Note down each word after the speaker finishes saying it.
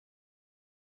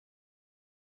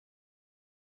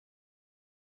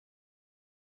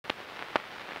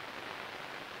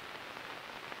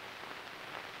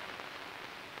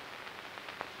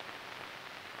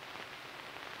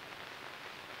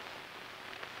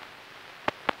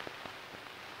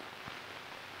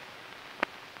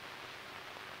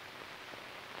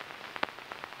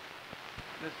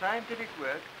the scientific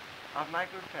work of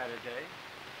Michael Faraday,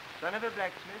 son of a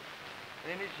blacksmith,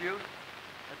 and in his youth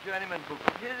a journeyman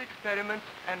bookman. His experiments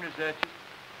and researches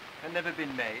had never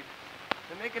been made.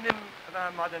 The mechanism of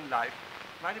our modern life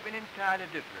might have been entirely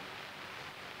different.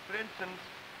 For instance,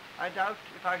 I doubt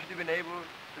if I should have been able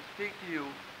to speak to you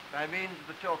by means of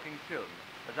the talking film,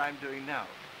 as I'm doing now.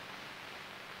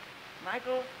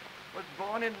 Michael was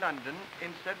born in London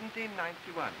in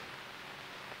 1791.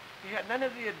 He had none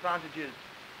of the advantages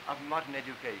of modern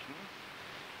education.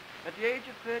 At the age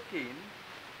of 13,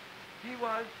 he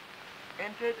was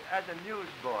entered as a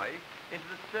newsboy into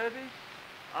the service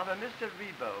of a Mr.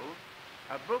 Rebow,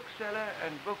 a bookseller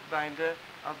and bookbinder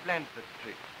of Blandford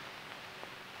Street.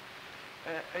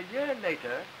 A year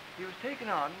later, he was taken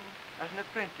on as an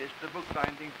apprentice to the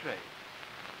bookbinding trade.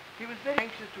 He was very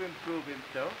anxious to improve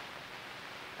himself,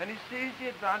 and he seized the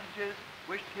advantages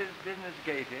which his business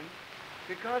gave him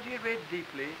because he read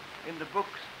deeply in the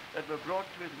books that were brought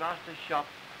to his master's shop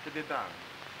to be bound.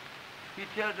 He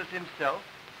tells us himself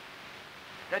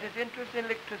that his interest in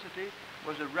electricity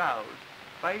was aroused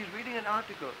by his reading an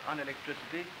article on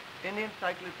electricity in the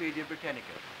Encyclopedia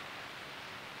Britannica.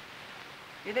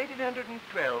 In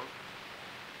 1812,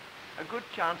 a good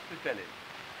chance befell him.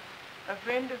 A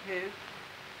friend of his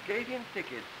gave him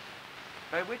tickets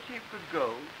by which he could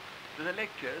go to the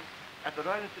lectures at the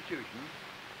Royal Institution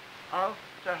of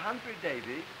Sir Humphrey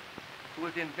Davy, who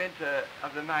was the inventor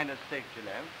of the miner's safety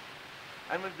lamp,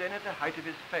 and was then at the height of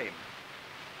his fame.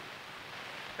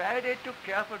 Faraday took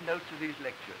careful notes of these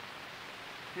lectures.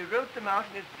 He wrote them out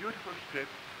in his beautiful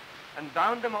script and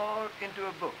bound them all into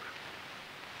a book.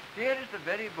 Here is the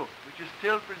very book which is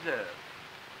still preserved.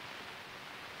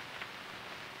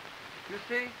 You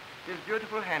see his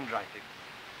beautiful handwriting.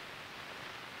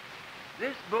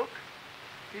 This book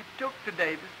he took to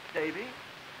Davy,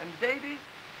 and Davy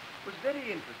was very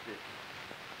interested.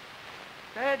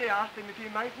 Faraday asked him if he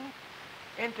mightn't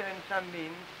enter in some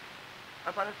means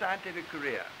upon a scientific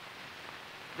career.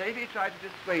 Davy tried to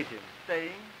dissuade him,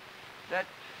 saying that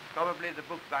probably the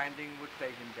bookbinding would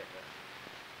pay him better.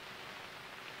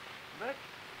 But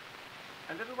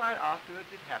a little while afterwards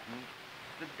it happened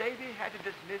that Davy had to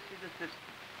dismiss his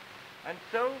assistant, and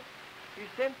so he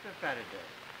sent for Faraday.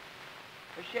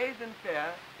 A chaise and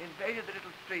pair invaded the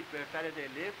little street where Faraday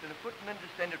lived, and a footman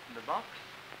descended from the box,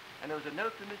 and there was a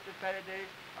note from Mr. Faraday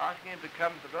asking him to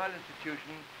come to the Royal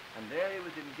Institution, and there he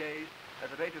was engaged at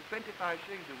the rate of 25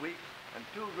 shillings a week and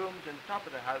 2 rooms in the top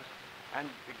of the house, and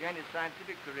began his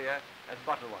scientific career as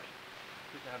bottle washer,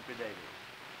 Mr. Humphrey Davy.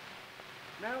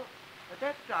 Now, at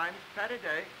that time,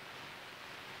 Faraday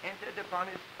entered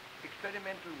upon his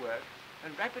experimental work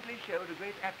and rapidly showed a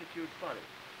great aptitude for it.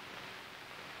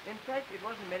 In fact, it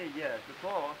wasn't many years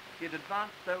before he had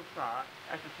advanced so far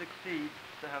as to succeed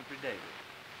Sir Humphrey Davy.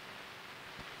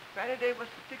 Faraday was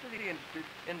particularly interested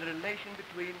in the relation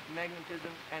between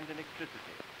magnetism and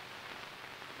electricity.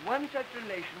 One such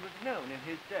relation was known in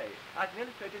his day. I can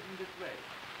illustrate it in this way.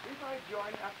 If I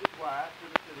join up this wire to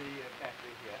the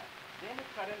battery here, then a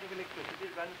current of electricity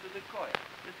runs through the coil,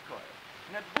 this coil.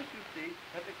 And at this you see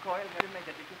that the coil has a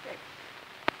magnetic effect.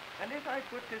 And if I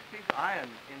put this piece of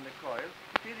iron in the coil,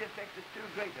 you see the effect is still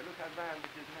greater. Look how violent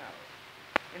it is now.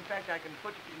 In fact, I can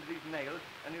put it into these nails,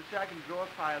 and you see I can draw a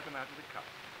fire from out of the cup.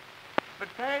 But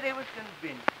Faraday was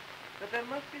convinced that there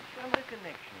must be some other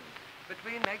connection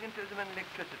between magnetism and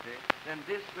electricity than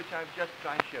this which I've just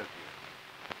tried to show to you.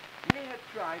 He had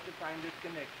tried to find this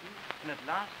connection, and at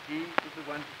last he was the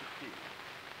one to succeed.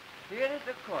 Here is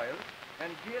the coil,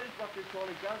 and here is what we call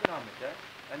a galvanometer,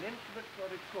 an instrument for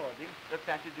recording the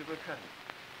passage of a current.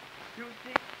 You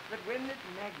see that when this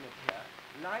magnet here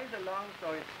lies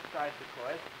alongside the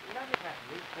coil, nothing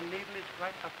happens, the needle is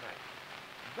quite upright.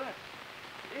 But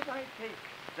if I take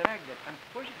the magnet and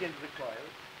push it into the coil,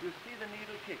 you see the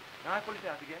needle kick. Now I pull it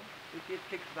out again, you see it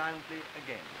kicks violently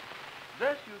again.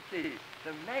 Thus you see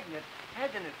the magnet has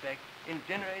an effect in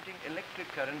generating electric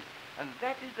current, and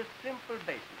that is the simple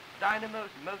basis.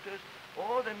 Dynamos, motors,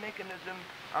 all the mechanism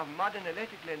of modern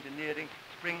electrical engineering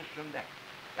springs from that.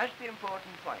 That's the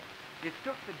important point. It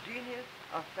took the genius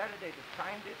of Faraday to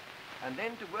find it, and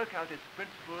then to work out its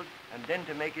principles, and then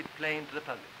to make it plain to the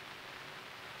public.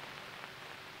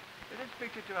 Let us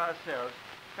picture to ourselves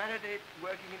Faraday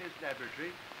working in his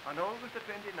laboratory on August the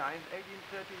 29th,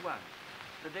 1831,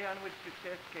 the day on which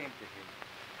success came to him.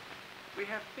 We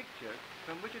have pictures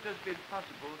from which it has been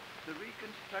possible to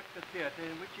reconstruct the theater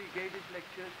in which he gave his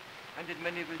lectures and did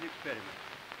many of his experiments.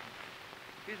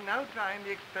 He is now trying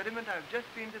the experiment I've just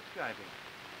been describing,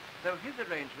 though his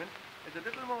arrangement is a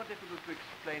little more difficult to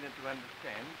explain and to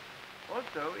understand.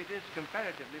 Also, it is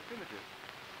comparatively primitive.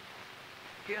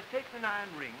 He has taken an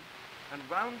iron ring and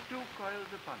wound 2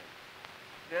 coils upon it.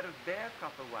 They are of bare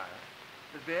copper wire,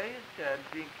 the various turns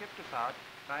being kept apart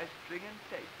by string and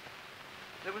tape.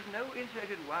 There was no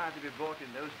insulated wire to be bought in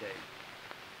those days.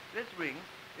 This ring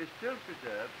is still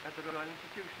preserved at the Royal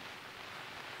Institution.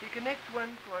 He connects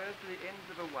one coil to the ends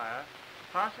of a wire,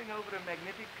 passing over a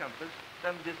magnetic compass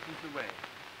some distance away.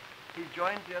 He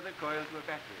joins the other coil to a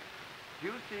battery.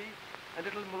 You see a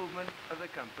little movement of the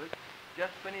compass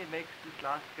just when he makes this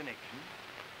last connection.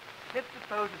 Let's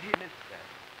suppose that he missed that.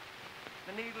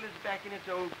 The needle is back in its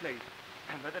old place,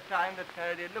 and by the time that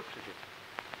Faraday looks at it,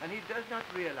 and he does not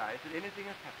realize that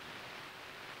anything has happened,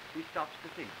 he stops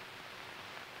to think.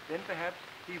 Then perhaps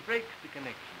he breaks the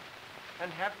connection,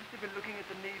 and happens to be looking at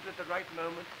the needle at the right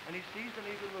moment, and he sees the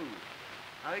needle move.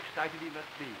 How excited he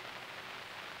must be.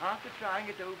 After trying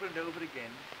it over and over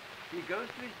again, he goes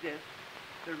to his desk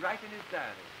to write in his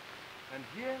diary. And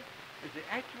here is the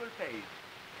actual page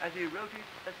as he wrote it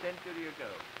a century ago.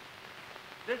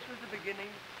 This was the beginning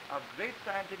of great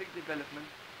scientific development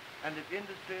and of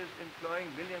industries employing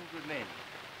millions of men.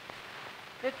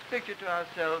 Let's picture to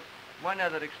ourselves one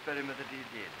other experiment that he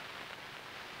did.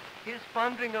 He is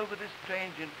pondering over this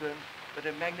strange influence that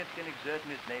a magnet can exert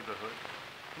in his neighborhood,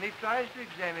 and he tries to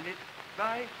examine it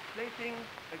by placing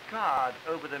a card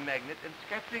over the magnet and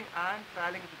scattering iron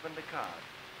filings upon the card.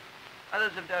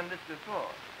 Others have done this before,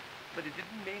 but it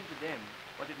didn't mean to them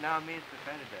what it now means to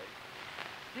Faraday.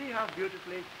 See how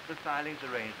beautifully the filings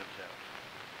arrange themselves.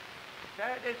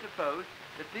 Faraday supposed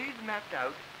that these mapped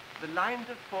out the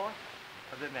lines of force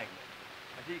of the magnet,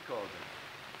 as he called them,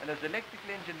 and as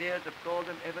electrical engineers have called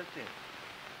them ever since.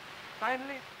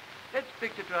 Finally, let's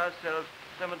picture to ourselves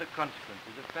some of the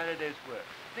consequences of Faraday's work.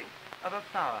 Think of a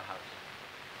powerhouse,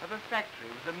 of a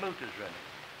factory with the motors running,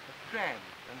 of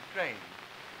trams and trains,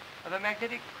 of a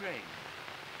magnetic crane,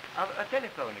 of a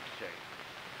telephone exchange,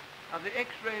 of the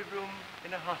X-ray room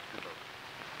in a hospital,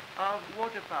 of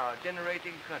water power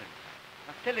generating currents,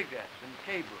 of telegraphs and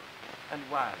cables and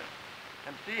wireless,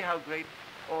 and see how great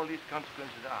all these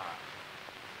consequences are.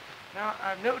 Now,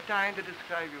 I have no time to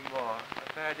describe you more of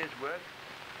Faraday's work,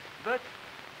 but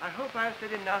I hope I have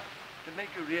said enough to make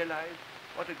you realize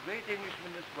what a great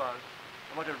Englishman this was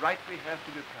and what a right we have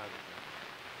to be proud of him.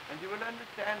 And you will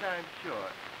understand, I am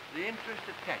sure, the interest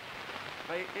attached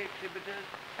by exhibitors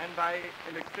and by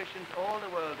electricians all the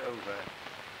world over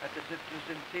at the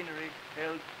centenary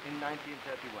held in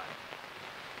 1931.